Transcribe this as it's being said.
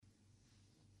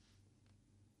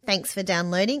Thanks for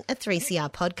downloading a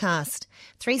 3CR podcast.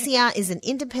 3CR is an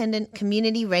independent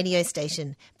community radio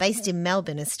station based in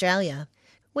Melbourne, Australia.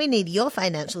 We need your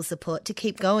financial support to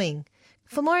keep going.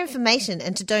 For more information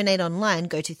and to donate online,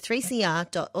 go to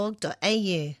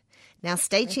 3cr.org.au. Now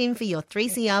stay tuned for your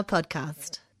 3CR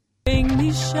podcast. Bring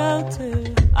me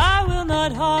shelter, I will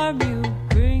not harm you.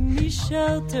 Bring me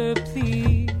shelter,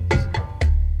 please.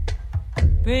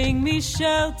 Bring me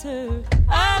shelter,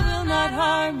 I will not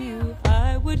harm you.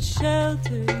 I would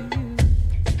shelter you.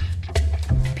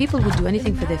 People would do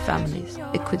anything for their families.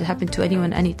 It could happen to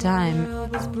anyone, anytime.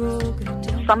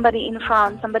 Somebody in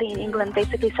France, somebody in England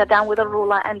basically sat down with a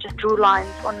ruler and just drew lines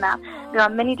on map. There are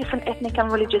many different ethnic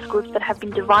and religious groups that have been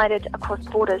divided across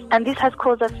borders, and this has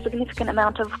caused a significant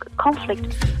amount of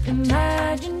conflict.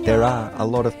 There are a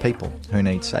lot of people who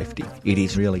need safety. It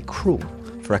is really cruel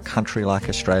for a country like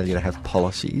Australia to have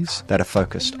policies that are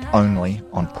focused only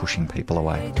on pushing people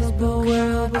away.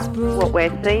 What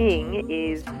we're seeing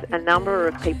is a number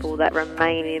of people that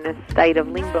remain in a state of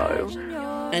limbo.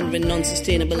 And when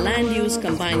non-sustainable land use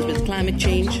combines with climate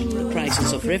change, the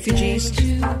crisis of refugees.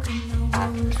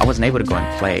 I wasn't able to go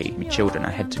and play with children.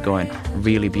 I had to go and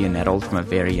really be an adult from a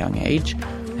very young age.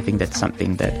 I think that's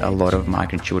something that a lot of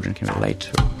migrant children can relate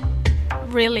to.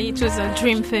 Really, it was a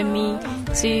dream for me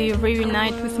to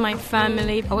reunite with my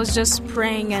family. I was just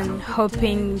praying and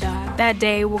hoping that that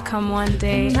day will come one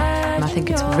day. And I think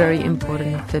it's very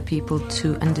important for people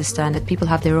to understand that people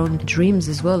have their own dreams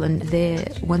as well, and they're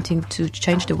wanting to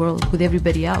change the world with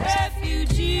everybody else.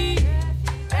 Refugee,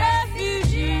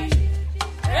 refugee,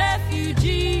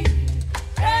 refugee,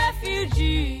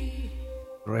 refugee.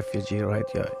 Refugee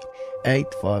Radio,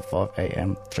 855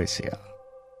 AM 3CR.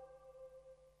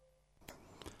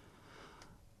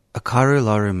 A Karu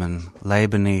Loruman lay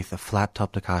beneath a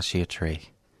flat-topped acacia tree,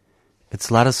 its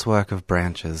latticework of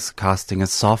branches casting a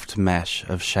soft mesh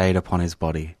of shade upon his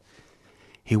body.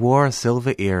 He wore a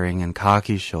silver earring and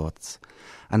khaki shorts,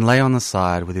 and lay on the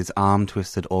side with his arm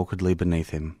twisted awkwardly beneath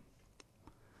him.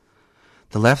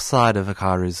 The left side of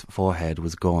Akaru's forehead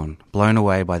was gone, blown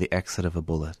away by the exit of a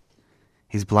bullet.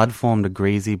 His blood formed a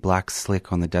greasy black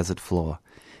slick on the desert floor.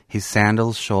 His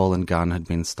sandals, shawl and gun had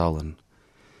been stolen.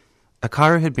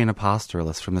 Akaru had been a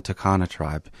pastoralist from the Turkana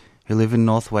tribe, who live in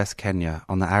northwest Kenya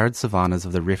on the arid savannas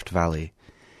of the Rift Valley.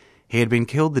 He had been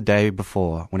killed the day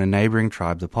before when a neighbouring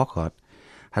tribe, the Pokot,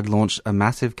 had launched a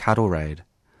massive cattle raid.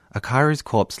 Akaru's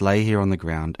corpse lay here on the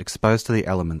ground, exposed to the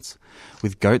elements,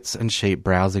 with goats and sheep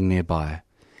browsing nearby.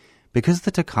 Because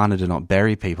the Turkana do not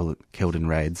bury people killed in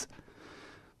raids...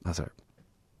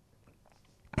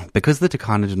 Because the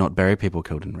Turkana do not bury people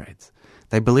killed in raids,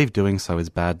 they believe doing so is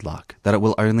bad luck, that it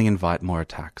will only invite more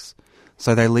attacks.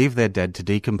 So they leave their dead to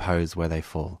decompose where they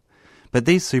fall. But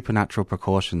these supernatural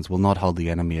precautions will not hold the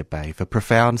enemy at bay, for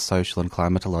profound social and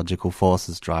climatological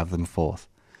forces drive them forth.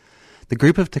 The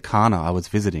group of Turkana I was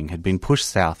visiting had been pushed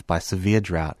south by severe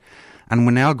drought, and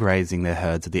were now grazing their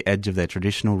herds at the edge of their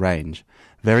traditional range,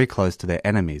 very close to their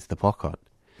enemies, the Pokot.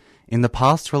 In the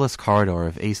pastoralist corridor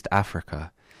of East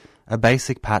Africa, a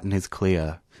basic pattern is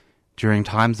clear. During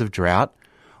times of drought,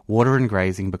 water and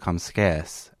grazing become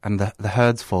scarce, and the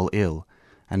herds fall ill,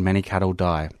 and many cattle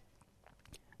die.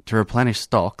 To replenish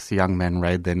stocks, young men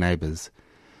raid their neighbours.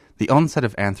 The onset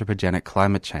of anthropogenic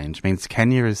climate change means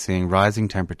Kenya is seeing rising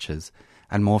temperatures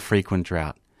and more frequent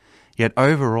drought. Yet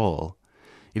overall,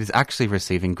 it is actually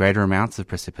receiving greater amounts of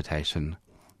precipitation.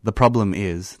 The problem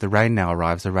is, the rain now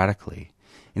arrives erratically,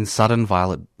 in sudden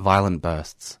violent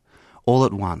bursts, all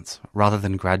at once, rather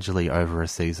than gradually over a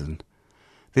season.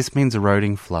 This means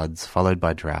eroding floods followed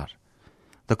by drought.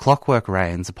 The clockwork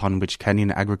rains upon which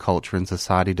Kenyan agriculture and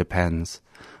society depends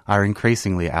are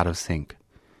increasingly out of sync.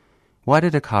 Why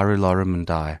did Akaru Loruman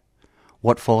die?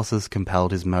 What forces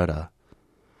compelled his murder?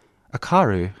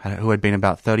 Akaru, who had been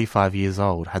about 35 years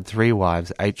old, had 3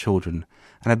 wives, 8 children,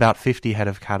 and about 50 head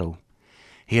of cattle.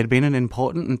 He had been an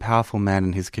important and powerful man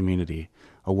in his community,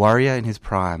 a warrior in his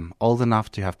prime, old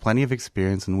enough to have plenty of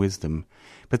experience and wisdom,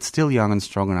 but still young and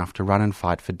strong enough to run and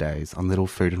fight for days on little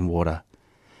food and water.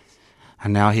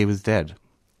 And now he was dead.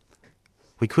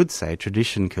 We could say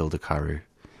tradition killed Akaru,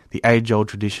 the age-old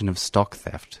tradition of stock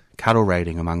theft, cattle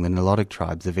raiding among the Nilotic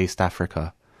tribes of East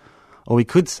Africa. Or we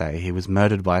could say he was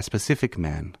murdered by a specific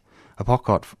man, a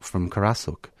Pokot from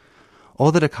Karasuk.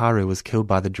 Or that Akaru was killed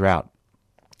by the drought.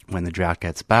 When the drought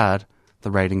gets bad,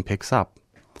 the raiding picks up.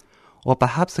 Or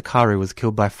perhaps Akaru was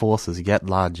killed by forces yet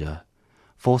larger,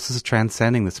 forces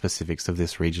transcending the specifics of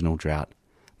this regional drought,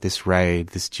 this raid,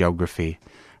 this geography,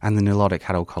 and the Nilotic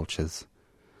cattle cultures.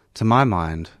 To my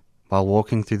mind, while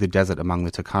walking through the desert among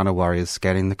the Turkana warriors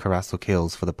scanning the Karasuk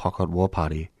Hills for the Pokot War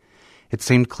Party, it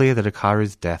seemed clear that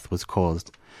Hikaru's death was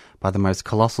caused by the most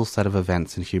colossal set of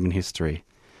events in human history,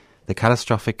 the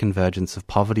catastrophic convergence of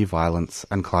poverty, violence,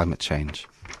 and climate change.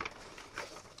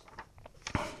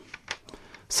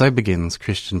 So begins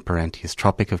Christian Parenti's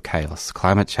Tropic of Chaos,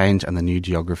 Climate Change and the New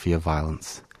Geography of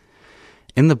Violence.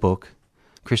 In the book,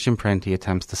 Christian Parenti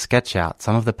attempts to sketch out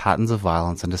some of the patterns of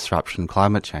violence and disruption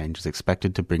climate change is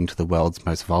expected to bring to the world's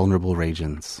most vulnerable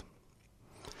regions.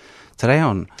 Today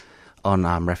on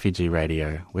Refugee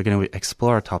Radio, we're going to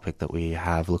explore a topic that we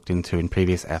have looked into in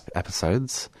previous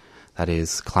episodes, that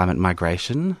is climate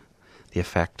migration, the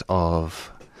effect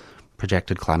of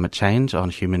projected climate change on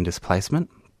human displacement.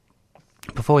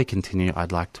 Before we continue,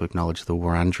 I'd like to acknowledge the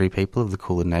Wurundjeri people of the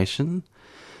Kulin Nation,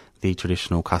 the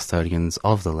traditional custodians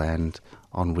of the land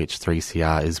on which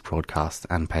 3CR is broadcast,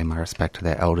 and pay my respect to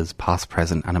their elders past,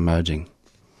 present and emerging.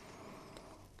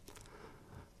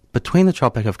 Between the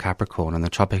Tropic of Capricorn and the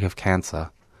Tropic of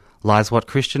Cancer lies what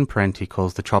Christian Parenti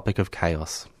calls the Tropic of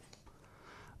Chaos,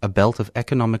 a belt of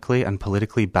economically and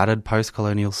politically battered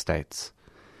post-colonial states,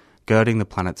 girding the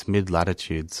planet's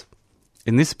mid-latitudes.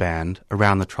 In this band,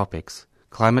 around the tropics,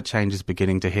 climate change is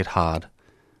beginning to hit hard.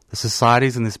 The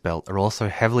societies in this belt are also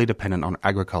heavily dependent on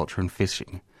agriculture and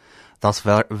fishing, thus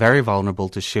very vulnerable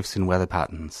to shifts in weather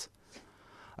patterns.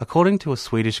 According to a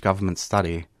Swedish government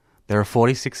study, there are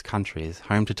 46 countries,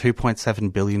 home to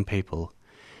 2.7 billion people,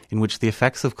 in which the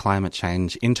effects of climate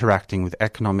change interacting with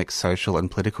economic, social and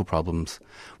political problems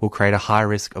will create a high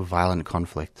risk of violent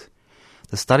conflict.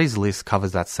 The study's list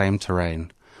covers that same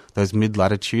terrain, those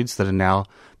mid-latitudes that are now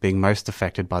being most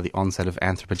affected by the onset of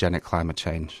anthropogenic climate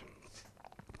change.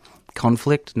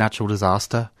 Conflict, natural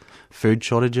disaster, food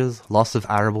shortages, loss of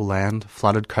arable land,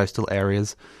 flooded coastal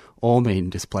areas all mean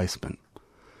displacement,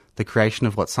 the creation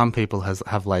of what some people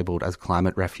have labelled as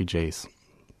climate refugees.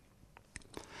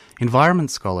 Environment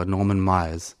scholar Norman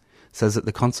Myers says that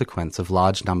the consequence of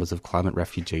large numbers of climate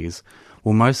refugees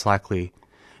will most likely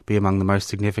be among the most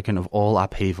significant of all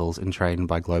upheavals entrained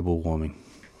by global warming.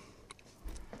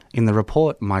 In the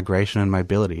report Migration and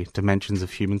Mobility, Dimensions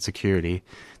of Human Security,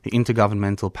 the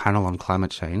Intergovernmental Panel on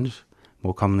Climate Change,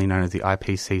 more commonly known as the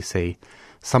IPCC,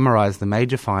 summarised the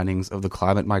major findings of the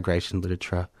climate migration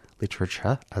literature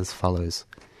as follows.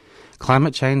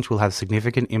 Climate change will have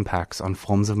significant impacts on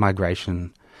forms of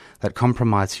migration that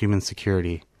compromise human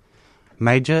security.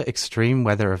 Major extreme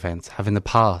weather events have in the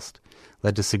past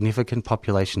led to significant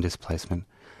population displacement,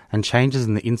 and changes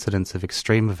in the incidence of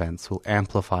extreme events will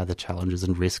amplify the challenges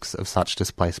and risks of such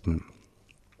displacement.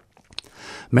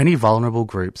 Many vulnerable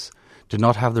groups do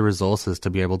not have the resources to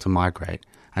be able to migrate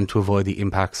and to avoid the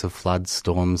impacts of floods,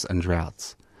 storms and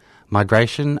droughts.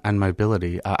 Migration and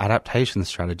mobility are adaptation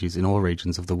strategies in all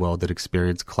regions of the world that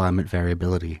experience climate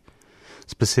variability.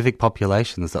 Specific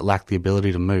populations that lack the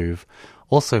ability to move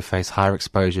also face higher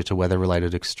exposure to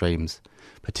weather-related extremes,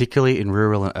 particularly in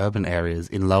rural and urban areas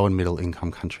in low and middle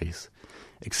income countries.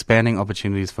 Expanding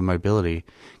opportunities for mobility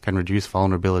can reduce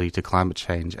vulnerability to climate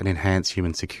change and enhance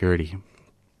human security.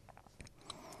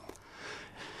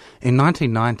 In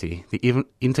 1990, the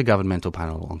Intergovernmental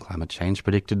Panel on Climate Change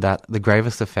predicted that the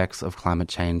gravest effects of climate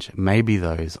change may be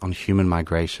those on human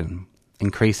migration.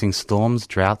 Increasing storms,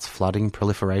 droughts, flooding,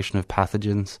 proliferation of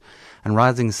pathogens, and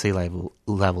rising sea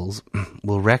levels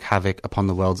will wreak havoc upon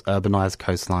the world's urbanised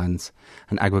coastlines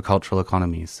and agricultural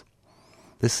economies.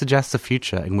 This suggests a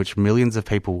future in which millions of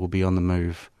people will be on the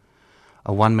move.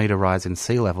 A 1 metre rise in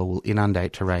sea level will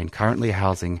inundate terrain currently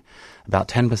housing about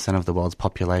 10% of the world's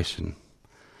population.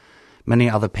 Many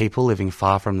other people living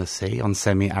far from the sea on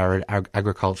semi-arid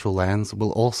agricultural lands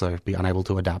will also be unable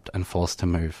to adapt and forced to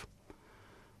move.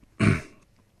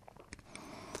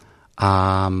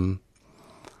 I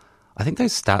think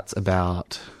those stats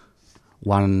about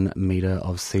 1 metre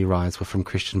of sea rise were from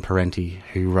Christian Parenti,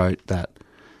 who wrote that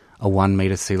a 1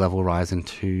 metre sea level rise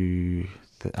into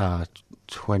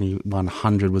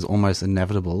 2100 was almost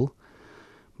inevitable.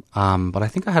 But I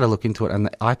think I had a look into it, and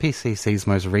the IPCC's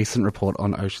most recent report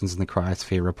on oceans in the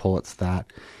cryosphere reports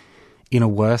that in a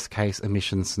worst-case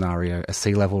emission scenario, a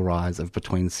sea level rise of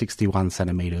between 61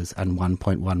 centimetres and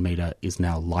 1.1 metre is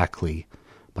now likely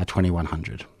by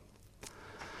 2100.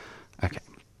 Okay.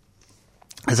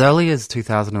 As early as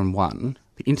 2001,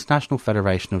 the International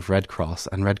Federation of Red Cross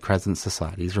and Red Crescent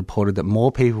Societies reported that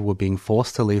more people were being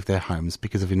forced to leave their homes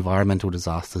because of environmental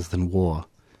disasters than war.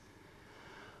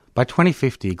 By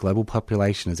 2050, global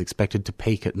population is expected to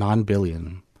peak at 9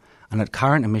 billion, and at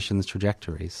current emissions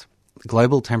trajectories,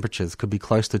 global temperatures could be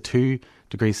close to 2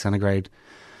 degrees centigrade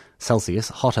Celsius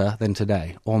hotter than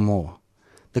today, or more.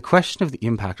 The question of the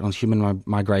impact on human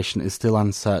migration is still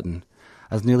uncertain,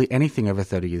 as nearly anything over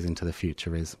 30 years into the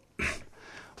future is.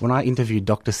 When I interviewed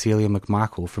Dr. Celia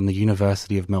McMichael from the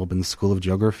University of Melbourne School of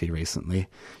Geography recently,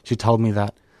 she told me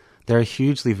that there are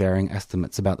hugely varying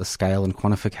estimates about the scale and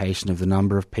quantification of the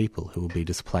number of people who will be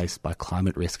displaced by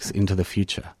climate risks into the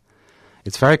future.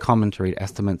 It's very common to read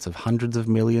estimates of hundreds of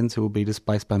millions who will be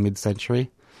displaced by mid-century,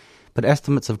 but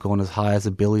estimates have gone as high as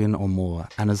 1 billion or more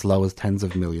and as low as tens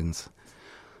of millions.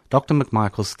 Dr.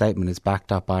 McMichael's statement is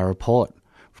backed up by a report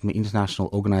from the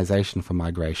International Organization for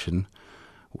Migration,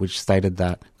 which stated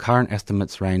that current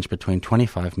estimates range between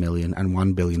 25 million and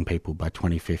 1 billion people by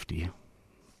 2050.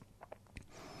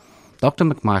 Dr.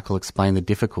 McMichael explained the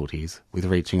difficulties with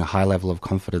reaching a high level of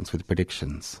confidence with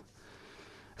predictions.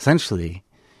 Essentially,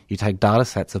 you take data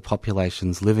sets of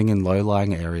populations living in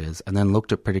low-lying areas and then look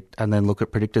at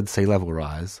predicted sea level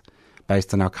rise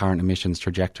based on our current emissions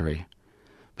trajectory.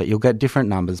 But you'll get different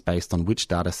numbers based on which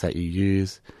data set you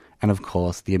use, and of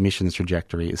course, the emissions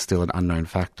trajectory is still an unknown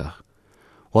factor.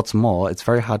 What's more, it's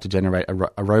very hard to generate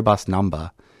a robust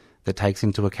number that takes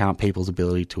into account people's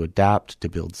ability to adapt, to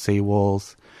build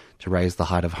seawalls, to raise the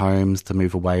height of homes, to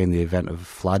move away in the event of a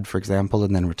flood, for example,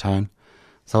 and then return.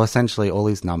 So essentially, all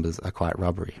these numbers are quite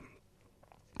rubbery.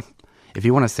 If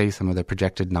you want to see some of the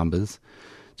projected numbers,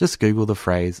 just Google the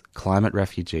phrase climate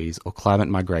refugees or climate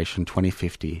migration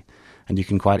 2050, and you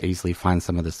can quite easily find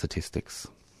some of the statistics.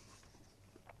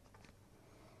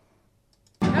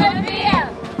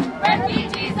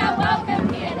 Refugees are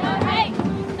welcome here, no hate,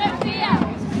 no fear.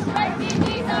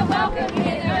 Refugees are welcome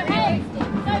here, no hate,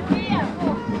 no fear.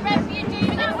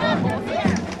 Refugees are welcome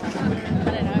here.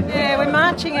 Yeah, we're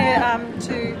marching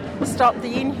to stop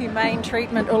the inhumane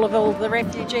treatment of all the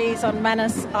refugees on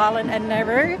Manus Island and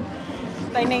Nauru.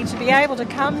 They need to be able to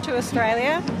come to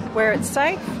Australia where it's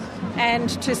safe and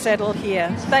to settle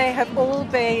here. They have all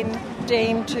been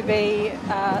deemed to be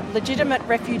legitimate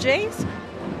refugees.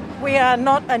 We are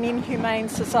not an inhumane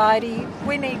society.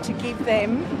 We need to give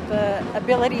them the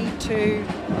ability to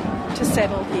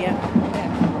settle here. Yeah.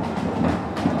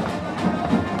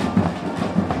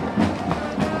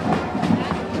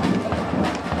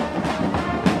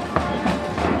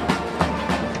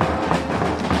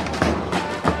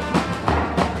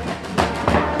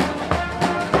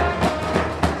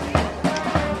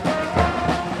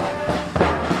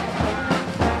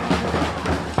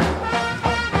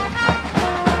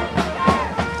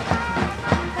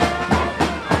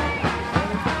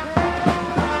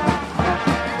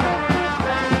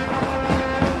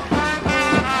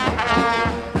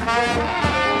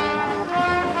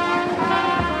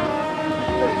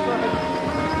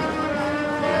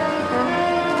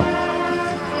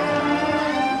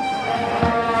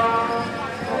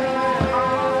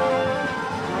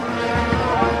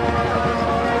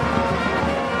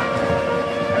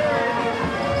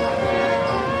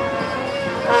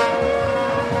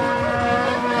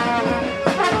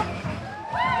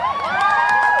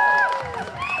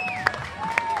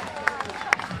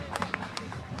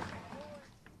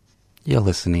 You're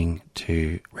listening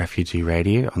to Refugee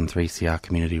Radio on 3CR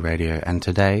Community Radio, and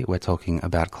today we're talking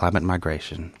about climate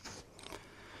migration.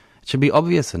 It should be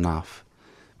obvious enough,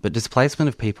 but displacement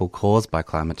of people caused by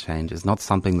climate change is not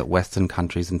something that Western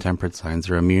countries and temperate zones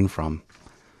are immune from.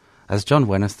 As John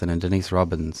Wenniston and Denise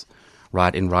Robbins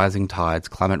write in Rising Tides,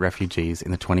 Climate Refugees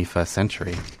in the 21st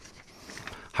Century,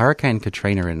 Hurricane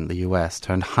Katrina in the US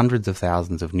turned hundreds of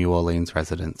thousands of New Orleans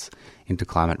residents into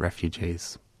climate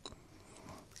refugees.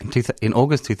 In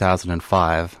August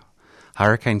 2005,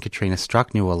 Hurricane Katrina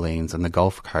struck New Orleans and the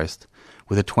Gulf Coast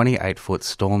with a 28-foot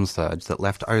storm surge that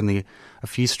left only a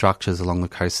few structures along the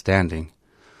coast standing.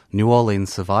 New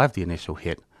Orleans survived the initial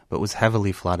hit, but was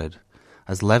heavily flooded.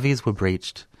 As levees were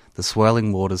breached, the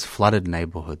swirling waters flooded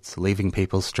neighbourhoods, leaving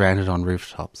people stranded on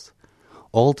rooftops.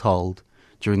 All told,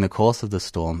 during the course of the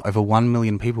storm, over 1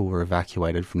 million people were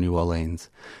evacuated from New Orleans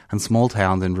and small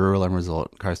towns in rural and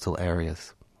resort coastal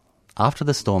areas. After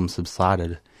the storm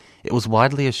subsided, it was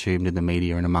widely assumed in the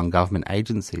media and among government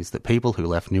agencies that people who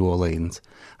left New Orleans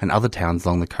and other towns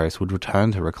along the coast would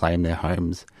return to reclaim their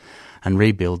homes and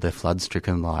rebuild their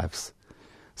flood-stricken lives.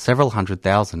 Several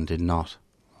 100,000 did not.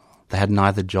 They had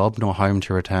neither job nor home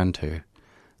to return to.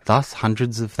 Thus,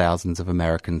 hundreds of thousands of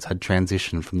Americans had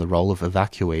transitioned from the role of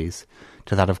evacuees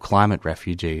to that of climate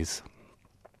refugees.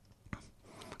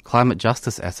 Climate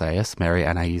justice essayist Mary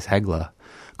Anais Hegler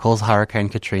calls Hurricane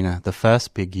Katrina the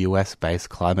first big US-based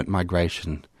climate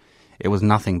migration. It was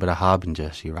nothing but a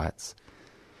harbinger, she writes.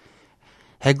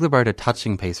 Hegler wrote a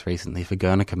touching piece recently for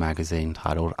Guernica magazine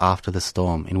titled After the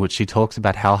Storm, in which she talks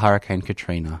about how Hurricane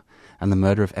Katrina and the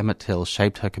murder of Emmett Till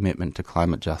shaped her commitment to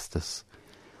climate justice.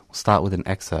 We'll start with an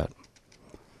excerpt.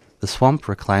 The swamp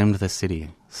reclaimed the city,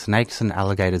 Snakes and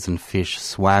alligators and fish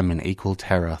swam in equal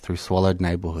terror through swallowed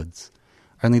neighbourhoods,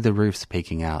 only the roofs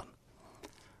peeking out.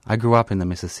 I grew up in the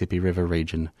Mississippi River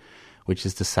region, which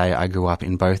is to say I grew up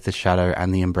in both the shadow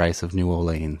and the embrace of New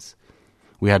Orleans.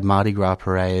 We had Mardi Gras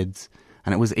parades,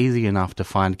 and it was easy enough to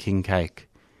find king cake.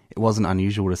 It wasn't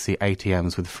unusual to see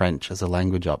ATMs with French as a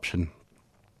language option.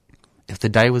 If the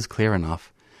day was clear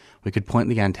enough, we could point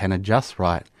the antenna just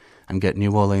right and get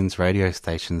New Orleans radio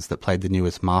stations that played the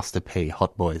newest Master P,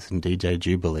 Hot Boys and DJ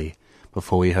Jubilee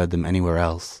before we heard them anywhere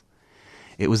else.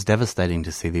 It was devastating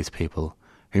to see these people,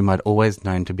 whom I'd always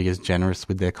known to be as generous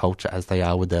with their culture as they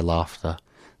are with their laughter,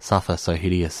 suffer so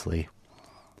hideously.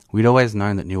 We'd always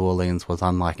known that New Orleans was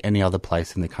unlike any other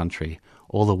place in the country,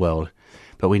 or the world,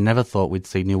 but we never thought we'd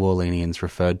see New Orleanians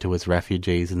referred to as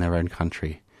refugees in their own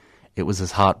country. It was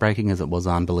as heartbreaking as it was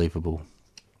unbelievable.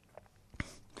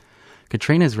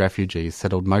 Katrina's refugees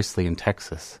settled mostly in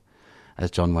Texas,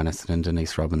 as John Wennison and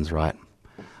Denise Robbins write,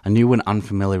 a new and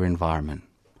unfamiliar environment.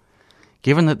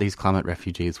 Given that these climate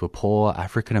refugees were poor,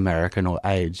 African-American or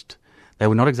aged, they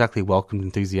were not exactly welcomed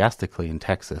enthusiastically in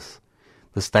Texas.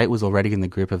 The state was already in the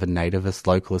grip of a nativist,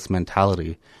 localist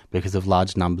mentality because of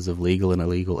large numbers of legal and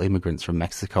illegal immigrants from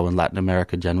Mexico and Latin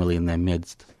America generally in their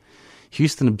midst.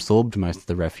 Houston absorbed most of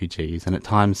the refugees and at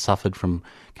times suffered from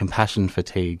compassion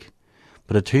fatigue.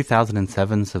 But a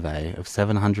 2007 survey of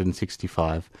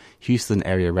 765 Houston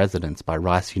area residents by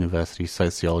Rice University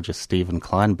sociologist Stephen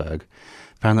Kleinberg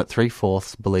found that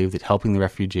 3/4 believed that helping the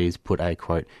refugees put a,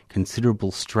 quote,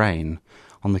 considerable strain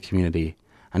on the community,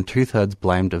 and 2/3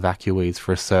 blamed evacuees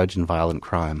for a surge in violent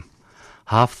crime.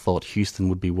 Half thought Houston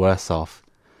would be worse off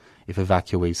if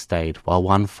evacuees stayed, while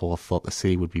 1/4 thought the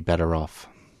city would be better off.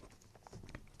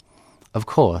 Of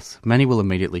course, many will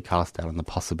immediately cast doubt on the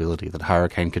possibility that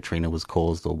Hurricane Katrina was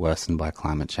caused or worsened by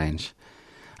climate change.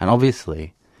 And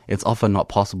obviously, it's often not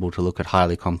possible to look at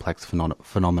highly complex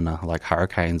phenomena like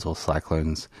hurricanes or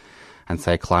cyclones and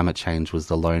say climate change was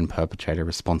the lone perpetrator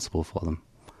responsible for them.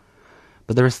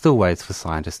 But there are still ways for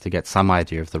scientists to get some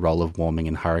idea of the role of warming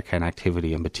in hurricane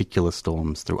activity and particular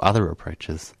storms through other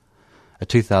approaches. A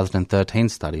 2013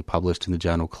 study published in the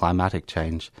journal Climatic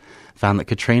Change found that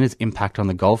Katrina's impact on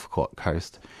the Gulf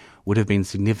Coast would have been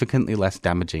significantly less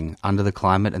damaging under the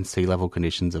climate and sea level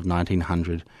conditions of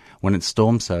 1900, when its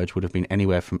storm surge would have been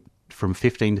anywhere from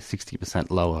 15 to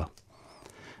 60% lower.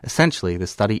 Essentially, the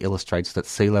study illustrates that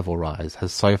sea level rise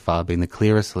has so far been the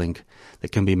clearest link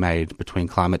that can be made between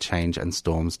climate change and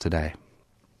storms today.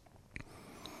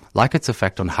 Like its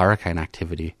effect on hurricane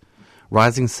activity,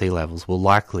 rising sea levels will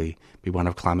likely be one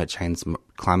of climate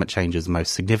change's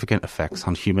most significant effects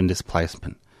on human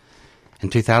displacement. In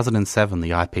 2007,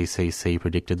 the IPCC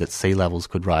predicted that sea levels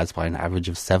could rise by an average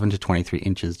of 7 to 23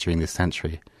 inches during this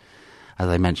century. As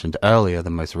I mentioned earlier, the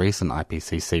most recent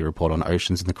IPCC report on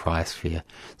oceans in the cryosphere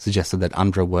suggested that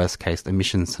under a worst-case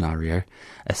emission scenario,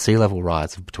 a sea level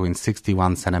rise of between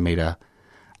 61 centimetre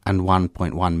and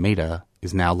 1.1 metre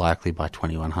is now likely by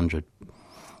 2100.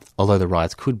 Although the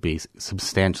rise could be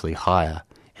substantially higher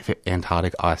if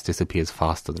Antarctic ice disappears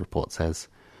faster, the report says,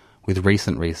 with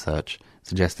recent research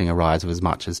suggesting a rise of as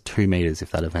much as 2 metres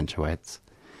if that eventuates.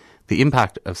 The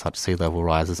impact of such sea level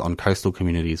rises on coastal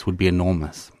communities would be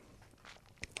enormous.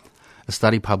 A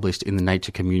study published in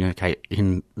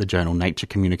the journal Nature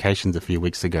Communications a few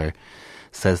weeks ago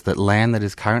says that land that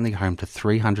is currently home to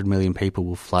 300 million people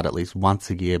will flood at least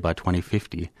once a year by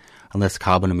 2050 unless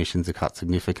carbon emissions are cut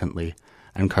significantly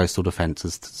and coastal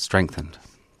defences strengthened.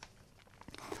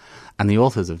 And the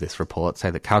authors of this report say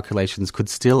that calculations could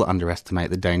still underestimate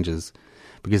the dangers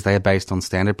because they are based on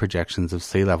standard projections of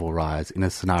sea level rise in a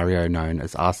scenario known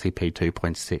as RCP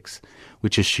 2.6,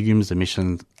 which assumes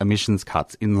emissions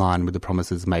cuts in line with the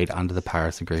promises made under the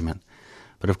Paris Agreement.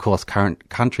 But of course,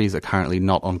 countries are currently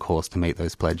not on course to meet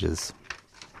those pledges.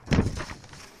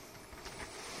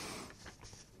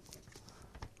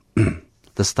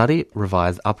 The study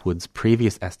revised upwards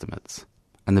previous estimates,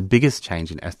 and the biggest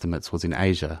change in estimates was in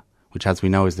Asia, which as we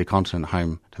know is the continent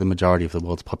home to the majority of the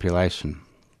world's population.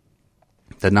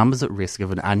 The numbers at risk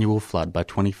of an annual flood by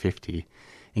 2050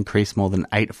 increased more than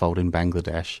 8-fold in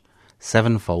Bangladesh,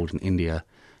 7-fold in India,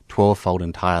 12-fold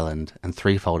in Thailand, and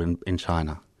 3-fold in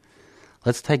China.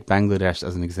 Let's take Bangladesh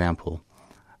as an example,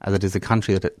 as it is a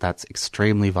country that's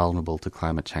extremely vulnerable to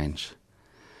climate change.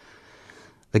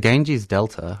 The Ganges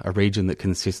Delta, a region that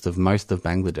consists of most of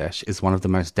Bangladesh, is one of the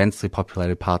most densely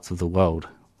populated parts of the world.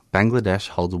 Bangladesh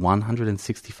holds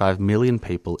 165 million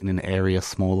people in an area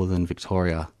smaller than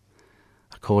Victoria.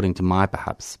 According to my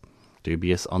perhaps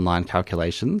dubious online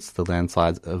calculations, the land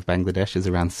size of Bangladesh is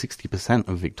around 60%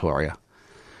 of Victoria.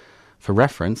 For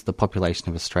reference, the population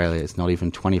of Australia is not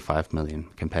even 25 million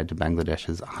compared to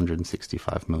Bangladesh's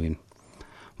 165 million.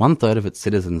 1/3 of its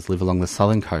citizens live along the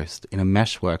southern coast in a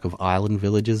meshwork of island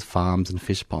villages, farms and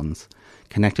fish ponds,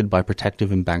 connected by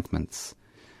protective embankments.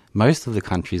 Most of the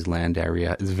country's land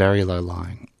area is very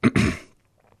low-lying,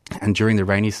 and during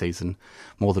the rainy season,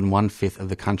 more than 1/5 of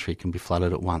the country can be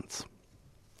flooded at once.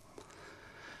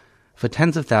 For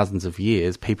tens of thousands of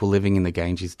years, people living in the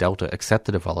Ganges Delta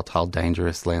accepted a volatile,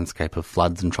 dangerous landscape of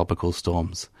floods and tropical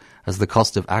storms as the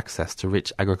cost of access to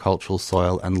rich agricultural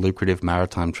soil and lucrative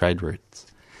maritime trade routes.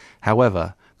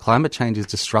 However, climate change is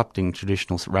disrupting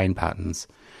traditional rain patterns,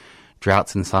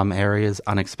 droughts in some areas,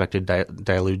 unexpected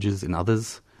deluges in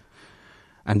others,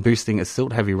 and boosting a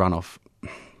silt-heavy runoff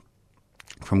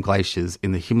from glaciers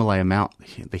in the Himalaya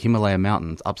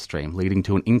Mountains upstream, leading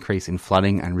to an increase in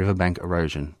flooding and riverbank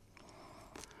erosion.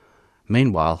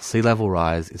 Meanwhile, sea level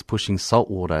rise is pushing salt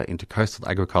water into coastal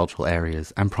agricultural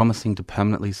areas and promising to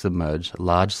permanently submerge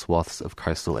large swaths of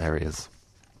coastal areas.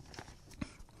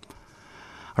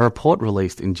 A report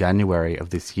released in January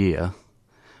of this year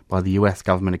by the US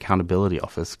Government Accountability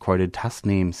Office quoted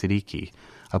Tasneem Siddiqui,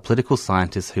 a political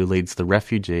scientist who leads the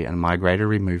Refugee and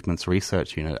Migratory Movements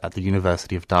Research Unit at the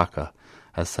University of Dhaka,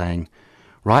 as saying,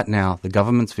 "Right now, the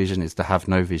government's vision is to have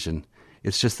no vision.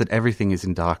 It's just that everything is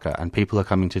in Dhaka and people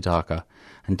are coming to Dhaka,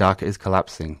 and Dhaka is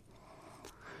collapsing.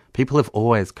 People have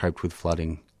always coped with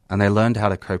flooding, and they learned how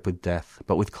to cope with death,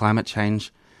 but with climate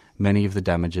change, many of the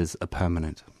damages are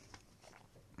permanent."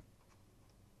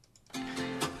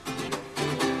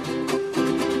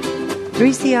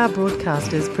 3CR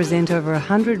broadcasters present over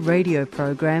 100 radio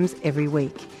programs every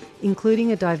week,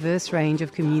 including a diverse range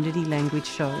of community language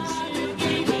shows.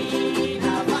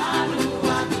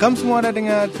 Come semua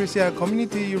dengar 3CR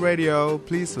Community Radio.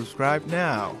 Please subscribe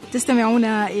now. تستمعون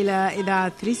إلى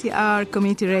إذاعة 3CR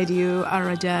Community Radio.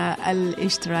 الرجاء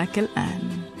الاشتراك الآن.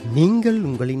 நீங்கள்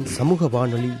உங்களின் சமூக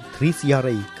வானொலி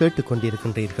 3CR-ஐ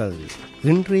கேட்டுக்கொண்டிருக்கின்றீர்கள்.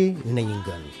 இன்றே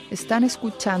இணையுங்கள். Están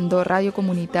escuchando Radio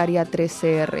Comunitaria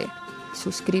 3CR.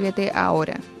 Suscríbete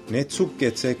ahora. Netsuk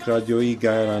Getsek Radioi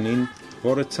Gairanin,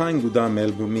 Voretain Guda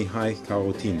Melbumi Hai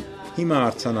Karotin. Hima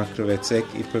Artsanakravetsek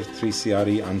Iper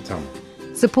 3CR Antam.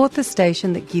 Support the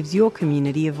station that gives your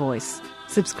community a voice.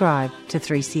 Subscribe to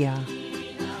 3CR.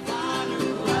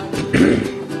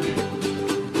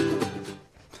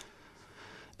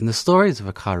 In the stories of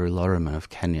Akaru Loriman of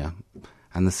Kenya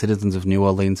and the citizens of New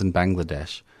Orleans and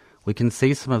Bangladesh, we can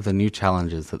see some of the new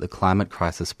challenges that the climate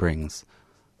crisis brings.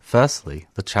 Firstly,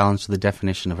 the challenge to the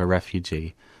definition of a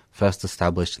refugee, first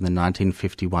established in the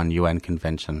 1951 UN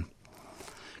Convention.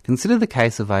 Consider the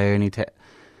case of Ione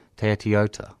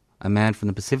Teatiota, a man from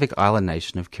the Pacific island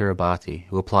nation of Kiribati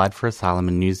who applied for asylum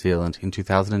in New Zealand in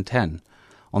 2010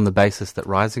 on the basis that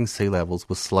rising sea levels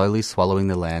were slowly swallowing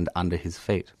the land under his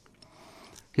feet.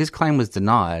 His claim was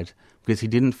denied because he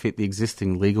didn't fit the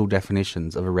existing legal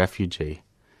definitions of a refugee.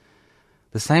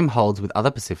 The same holds with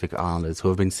other Pacific Islanders who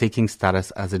have been seeking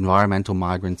status as environmental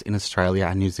migrants in Australia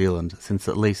and New Zealand since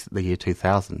at least the year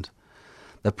 2000.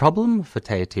 The problem for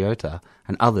Teatiota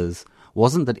and others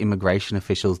wasn't that immigration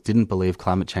officials didn't believe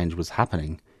climate change was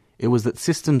happening. It was that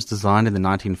systems designed in the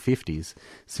 1950s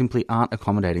simply aren't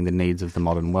accommodating the needs of the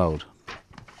modern world.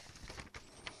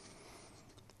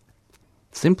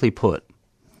 Simply put,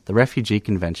 the Refugee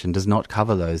Convention does not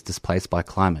cover those displaced by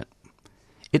climate.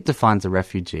 It defines a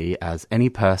refugee as any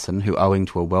person who, owing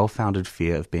to a well-founded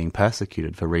fear of being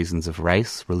persecuted for reasons of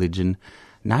race, religion,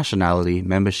 nationality,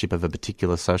 membership of a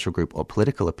particular social group or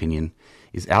political opinion,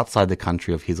 is outside the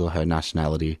country of his or her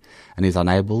nationality and is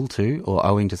unable to, or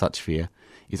owing to such fear,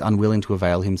 is unwilling to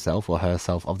avail himself or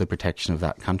herself of the protection of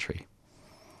that country.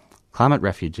 Climate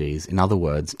refugees, in other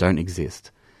words, don't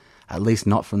exist, at least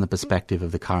not from the perspective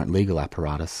of the current legal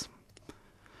apparatus.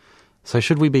 So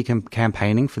should we be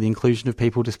campaigning for the inclusion of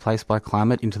people displaced by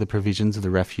climate into the provisions of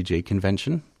the Refugee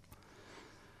Convention?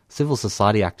 Civil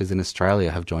society actors in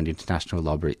Australia have joined international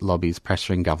lobbies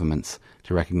pressuring governments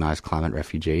to recognise climate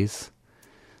refugees.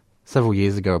 Several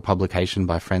years ago, a publication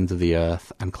by Friends of the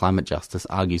Earth and Climate Justice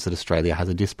argues that Australia has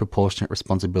a disproportionate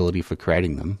responsibility for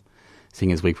creating them,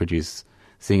 seeing as we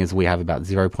have about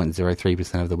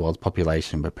 0.03% of the world's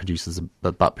population but produce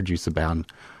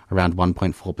around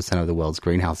 1.4% of the world's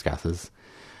greenhouse gases,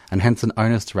 and hence an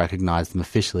onus to recognise them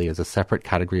officially as a separate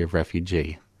category of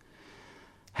refugee.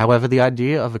 However, the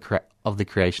idea of the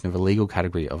creation of a legal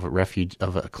category of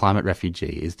a climate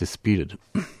refugee is disputed.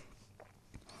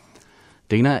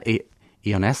 Dina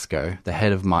Ionesco, the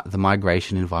head of the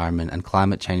Migration, Environment and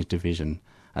Climate Change Division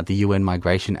at the UN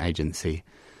Migration Agency,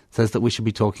 says that we should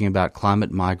be talking about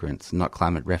climate migrants, not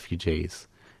climate refugees.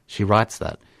 She writes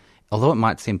that, Although it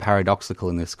might seem paradoxical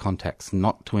in this context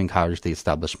not to encourage the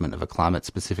establishment of a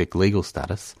climate-specific legal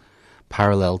status,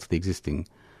 parallel to the existing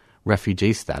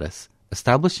refugee status,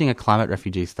 establishing a climate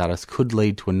refugee status could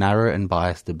lead to a narrow and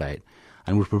biased debate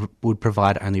and would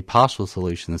provide only partial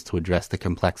solutions to address the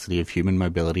complexity of human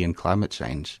mobility and climate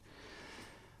change.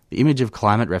 The image of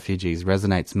climate refugees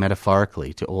resonates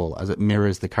metaphorically to all as it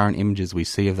mirrors the current images we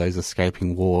see of those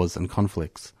escaping wars and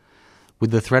conflicts.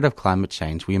 With the threat of climate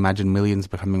change, we imagine millions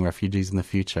becoming refugees in the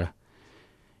future.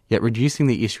 Yet reducing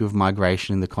the issue of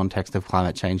migration in the context of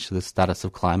climate change to the status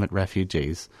of climate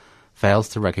refugees fails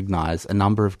to recognise a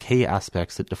number of key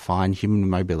aspects that define human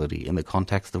mobility in the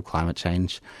context of climate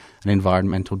change and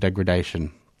environmental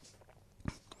degradation.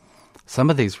 Some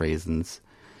of these reasons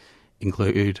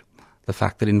include the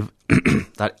fact that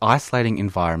that isolating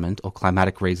environment or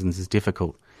climatic reasons is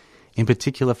difficult, in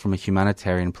particular from a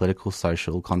humanitarian, political,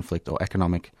 social conflict or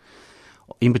economic,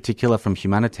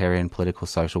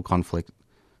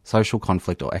 social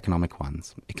conflict or economic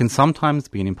ones. It can sometimes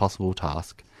be an impossible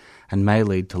task and may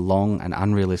lead to long and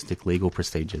unrealistic legal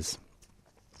procedures.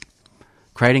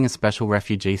 Creating a special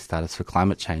refugee status for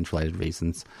climate change-related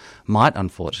reasons might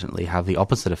unfortunately have the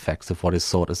opposite effects of what is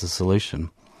sought as a solution.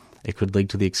 It could lead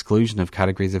to the exclusion of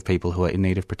categories of people who are in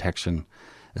need of protection,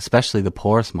 especially the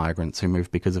poorest migrants who move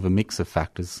because of a mix of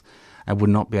factors and would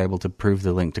not be able to prove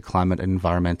the link to climate and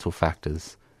environmental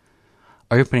factors.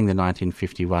 Opening the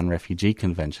 1951 Refugee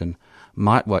Convention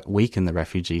might weaken the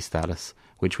refugee status,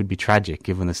 which would be tragic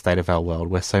given the state of our world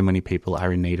where so many people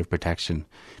are in need of protection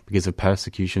because of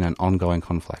persecution and ongoing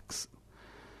conflicts.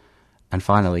 And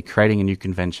finally, creating a new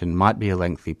convention might be a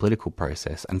lengthy political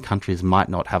process and countries might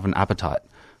not have an appetite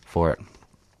for it.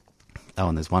 Oh,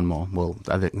 and there's one more. Well,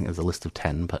 I think there's a list of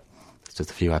 10, but it's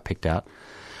just a few I picked out.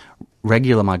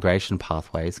 Regular migration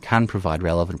pathways can provide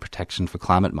relevant protection for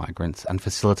climate migrants and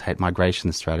facilitate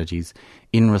migration strategies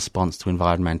in response to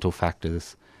environmental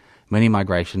factors. Many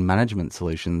migration management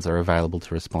solutions are available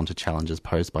to respond to challenges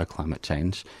posed by climate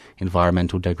change,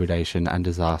 environmental degradation and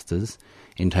disasters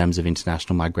in terms of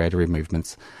international migratory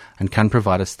movements, and can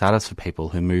provide a status for people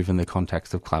who move in the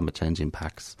context of climate change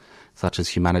impacts, such as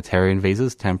humanitarian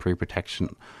visas, temporary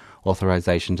protection,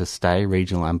 authorization to stay,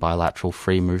 regional and bilateral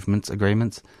free movements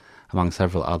agreements, among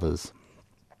several others.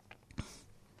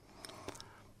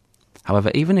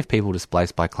 However, even if people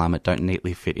displaced by climate don't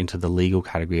neatly fit into the legal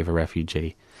category of a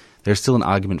refugee, there is still an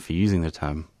argument for using the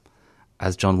term.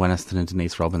 As John Wenniston and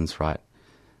Denise Robbins write,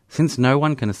 since no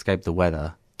one can escape the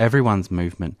weather, everyone's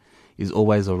movement is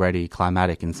always already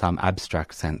climatic in some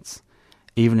abstract sense,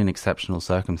 even in exceptional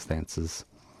circumstances.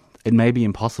 It may be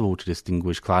impossible to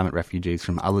distinguish climate refugees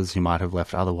from others who might have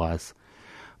left otherwise.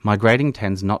 Migrating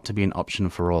tends not to be an option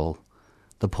for all.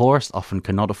 The poorest often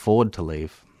cannot afford to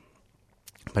leave.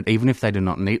 But even if they do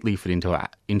not neatly fit into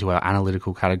our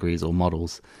analytical categories or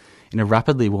models, in a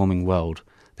rapidly warming world,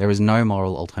 there is no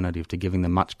moral alternative to giving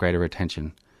much greater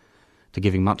attention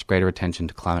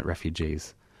to climate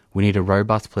refugees. We need a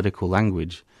robust political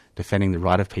language defending the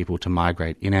right of people to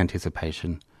migrate in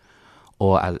anticipation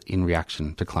or in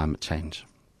reaction to climate change.